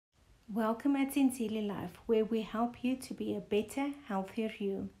Welcome at Zenzile Life, where we help you to be a better, healthier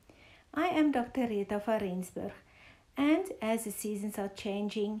you. I am Dr. Rita van Rensburg, and as the seasons are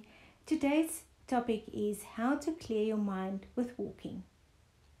changing, today's topic is how to clear your mind with walking.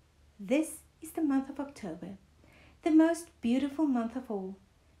 This is the month of October, the most beautiful month of all.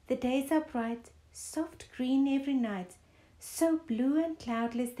 The days are bright, soft green every night, so blue and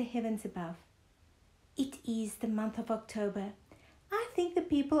cloudless the heavens above. It is the month of October. I think the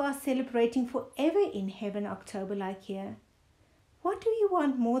people are celebrating forever in heaven October like here. What do you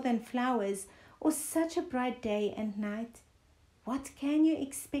want more than flowers or such a bright day and night? What can you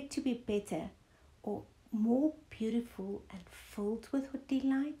expect to be better or more beautiful and filled with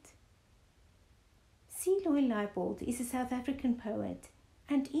delight? C. Leipoldt is a South African poet,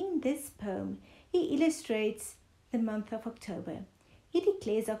 and in this poem he illustrates the month of October. He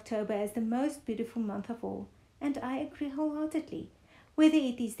declares October as the most beautiful month of all, and I agree wholeheartedly. Whether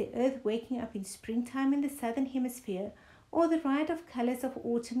it is the earth waking up in springtime in the southern hemisphere or the riot of colors of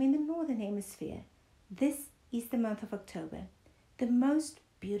autumn in the northern hemisphere, this is the month of October, the most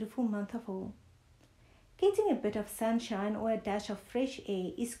beautiful month of all. Getting a bit of sunshine or a dash of fresh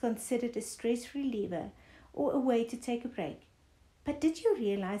air is considered a stress reliever or a way to take a break. But did you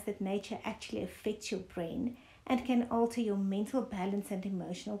realize that nature actually affects your brain and can alter your mental balance and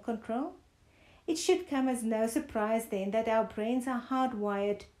emotional control? It should come as no surprise then that our brains are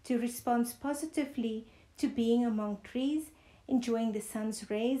hardwired to respond positively to being among trees, enjoying the sun's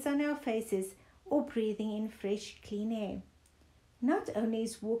rays on our faces, or breathing in fresh, clean air. Not only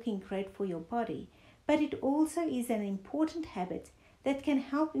is walking great for your body, but it also is an important habit that can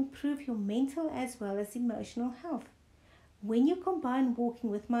help improve your mental as well as emotional health. When you combine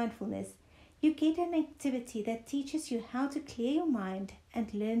walking with mindfulness, you get an activity that teaches you how to clear your mind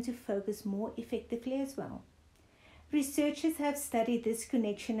and learn to focus more effectively as well. Researchers have studied this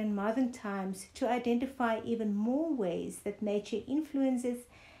connection in modern times to identify even more ways that nature influences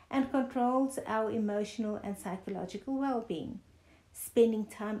and controls our emotional and psychological well-being. Spending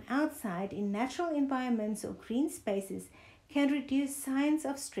time outside in natural environments or green spaces can reduce signs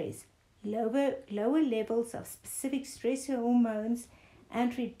of stress, lower levels of specific stress hormones,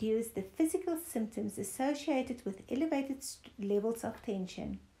 and reduce the physical symptoms associated with elevated levels of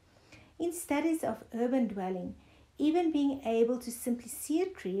tension. In studies of urban dwelling, even being able to simply see a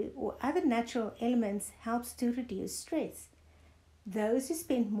tree or other natural elements helps to reduce stress. Those who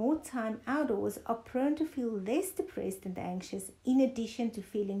spend more time outdoors are prone to feel less depressed and anxious, in addition to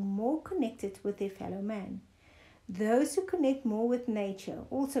feeling more connected with their fellow man. Those who connect more with nature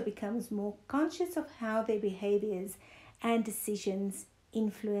also becomes more conscious of how their behaviors and decisions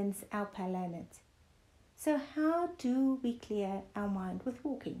influence our planet. So how do we clear our mind with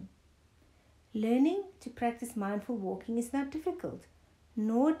walking? Learning to practice mindful walking is not difficult,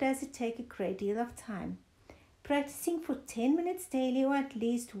 nor does it take a great deal of time. Practicing for 10 minutes daily or at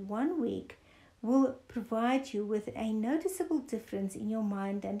least 1 week will provide you with a noticeable difference in your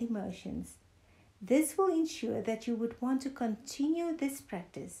mind and emotions. This will ensure that you would want to continue this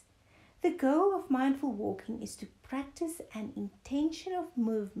practice. The goal of mindful walking is to practice an intention of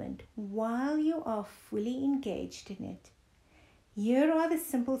movement while you are fully engaged in it. Here are the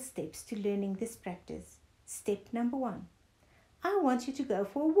simple steps to learning this practice. Step number 1. I want you to go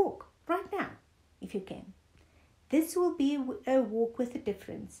for a walk right now, if you can. This will be a walk with a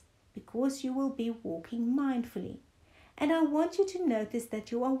difference because you will be walking mindfully. And I want you to notice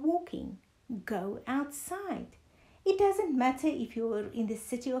that you are walking. Go outside. It doesn't matter if you're in the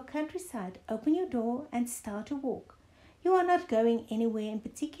city or countryside. Open your door and start to walk. You are not going anywhere in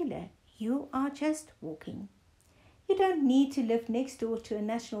particular. You are just walking. You don't need to live next door to a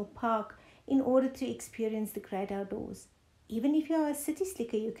national park in order to experience the great outdoors. Even if you are a city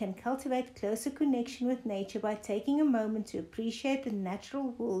slicker, you can cultivate closer connection with nature by taking a moment to appreciate the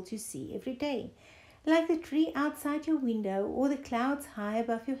natural world you see every day, like the tree outside your window or the clouds high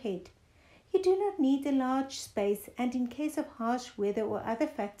above your head. You do not need a large space, and in case of harsh weather or other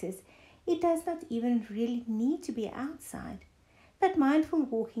factors, it does not even really need to be outside. But mindful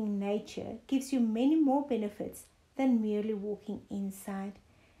walking in nature gives you many more benefits than merely walking inside.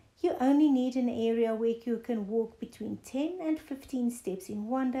 You only need an area where you can walk between 10 and 15 steps in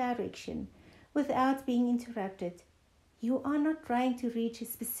one direction without being interrupted. You are not trying to reach a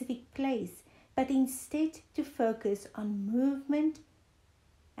specific place, but instead to focus on movement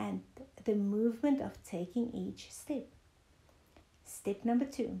and the movement of taking each step. Step number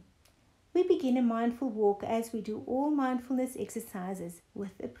 2. We begin a mindful walk as we do all mindfulness exercises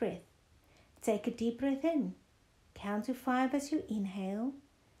with a breath. Take a deep breath in. Count to 5 as you inhale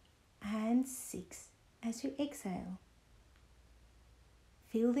and 6 as you exhale.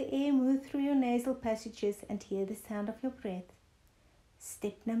 Feel the air move through your nasal passages and hear the sound of your breath.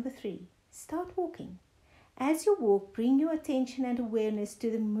 Step number 3. Start walking. As you walk, bring your attention and awareness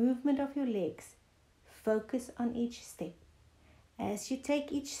to the movement of your legs. Focus on each step. As you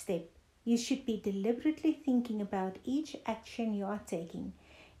take each step, you should be deliberately thinking about each action you are taking,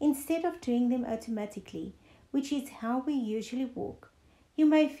 instead of doing them automatically, which is how we usually walk. You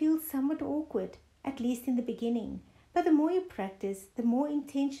may feel somewhat awkward, at least in the beginning, but the more you practice, the more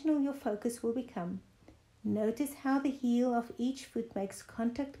intentional your focus will become. Notice how the heel of each foot makes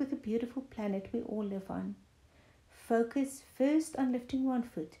contact with the beautiful planet we all live on. Focus first on lifting one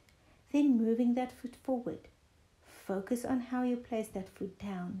foot, then moving that foot forward. Focus on how you place that foot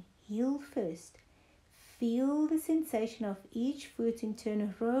down, heel first. Feel the sensation of each foot in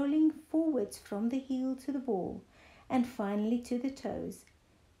turn rolling forwards from the heel to the ball and finally to the toes.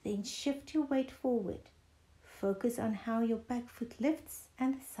 Then shift your weight forward. Focus on how your back foot lifts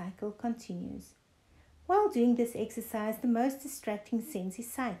and the cycle continues. While doing this exercise, the most distracting sense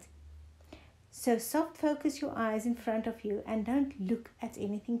is sight. So soft focus your eyes in front of you and don't look at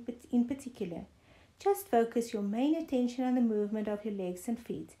anything in particular. Just focus your main attention on the movement of your legs and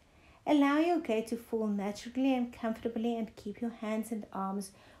feet. Allow your gait to fall naturally and comfortably and keep your hands and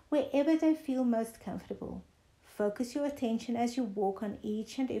arms wherever they feel most comfortable. Focus your attention as you walk on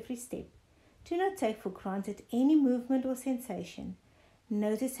each and every step. Do not take for granted any movement or sensation.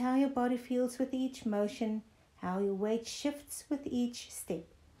 Notice how your body feels with each motion, how your weight shifts with each step.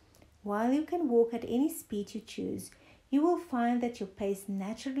 While you can walk at any speed you choose, you will find that your pace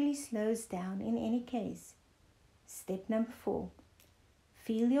naturally slows down in any case. Step number 4.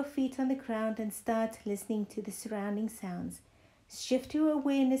 Feel your feet on the ground and start listening to the surrounding sounds. Shift your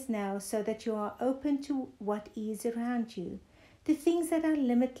awareness now so that you are open to what is around you, the things that are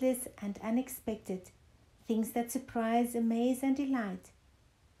limitless and unexpected, things that surprise, amaze, and delight.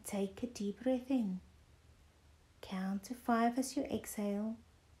 Take a deep breath in. Count to 5 as you exhale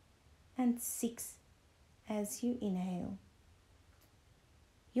and 6 as you inhale.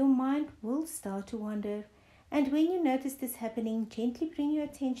 Your mind will start to wander, and when you notice this happening, gently bring your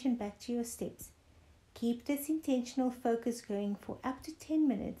attention back to your steps. Keep this intentional focus going for up to 10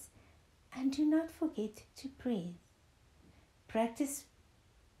 minutes and do not forget to breathe. Practice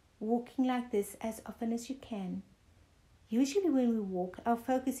walking like this as often as you can. Usually when we walk, our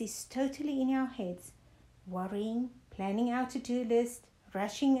focus is totally in our heads, worrying, planning our to-do list,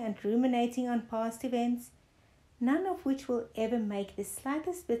 rushing and ruminating on past events, none of which will ever make the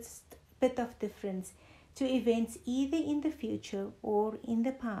slightest bit of difference to events either in the future or in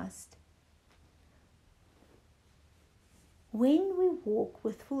the past. When we walk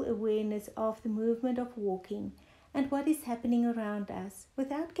with full awareness of the movement of walking and what is happening around us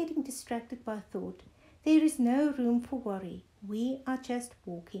without getting distracted by thought, there is no room for worry. We are just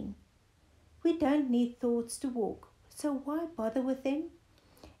walking. We don't need thoughts to walk, so why bother with them?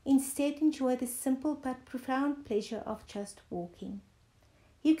 Instead, enjoy the simple but profound pleasure of just walking.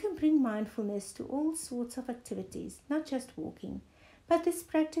 You can bring mindfulness to all sorts of activities, not just walking, but this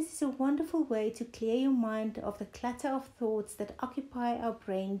practice is a wonderful way to clear your mind of the clutter of thoughts that occupy our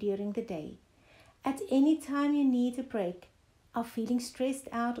brain during the day. At any time you need a break, are feeling stressed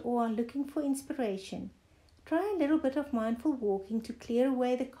out or are looking for inspiration, try a little bit of mindful walking to clear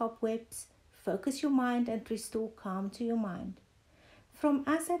away the cobwebs, focus your mind and restore calm to your mind. From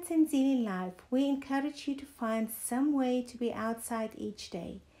us at Zenzile Life, we encourage you to find some way to be outside each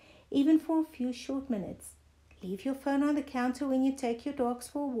day, even for a few short minutes. Leave your phone on the counter when you take your dogs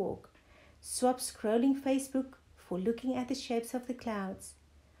for a walk. Swap scrolling Facebook for looking at the shapes of the clouds,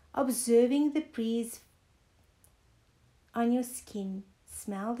 observing the breeze on your skin,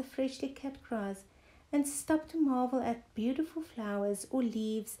 smell the freshly cut grass, and stop to marvel at beautiful flowers or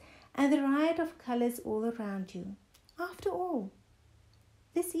leaves and the riot of colors all around you. After all,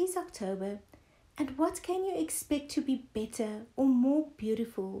 this is October, and what can you expect to be better or more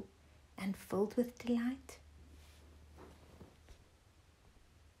beautiful and filled with delight?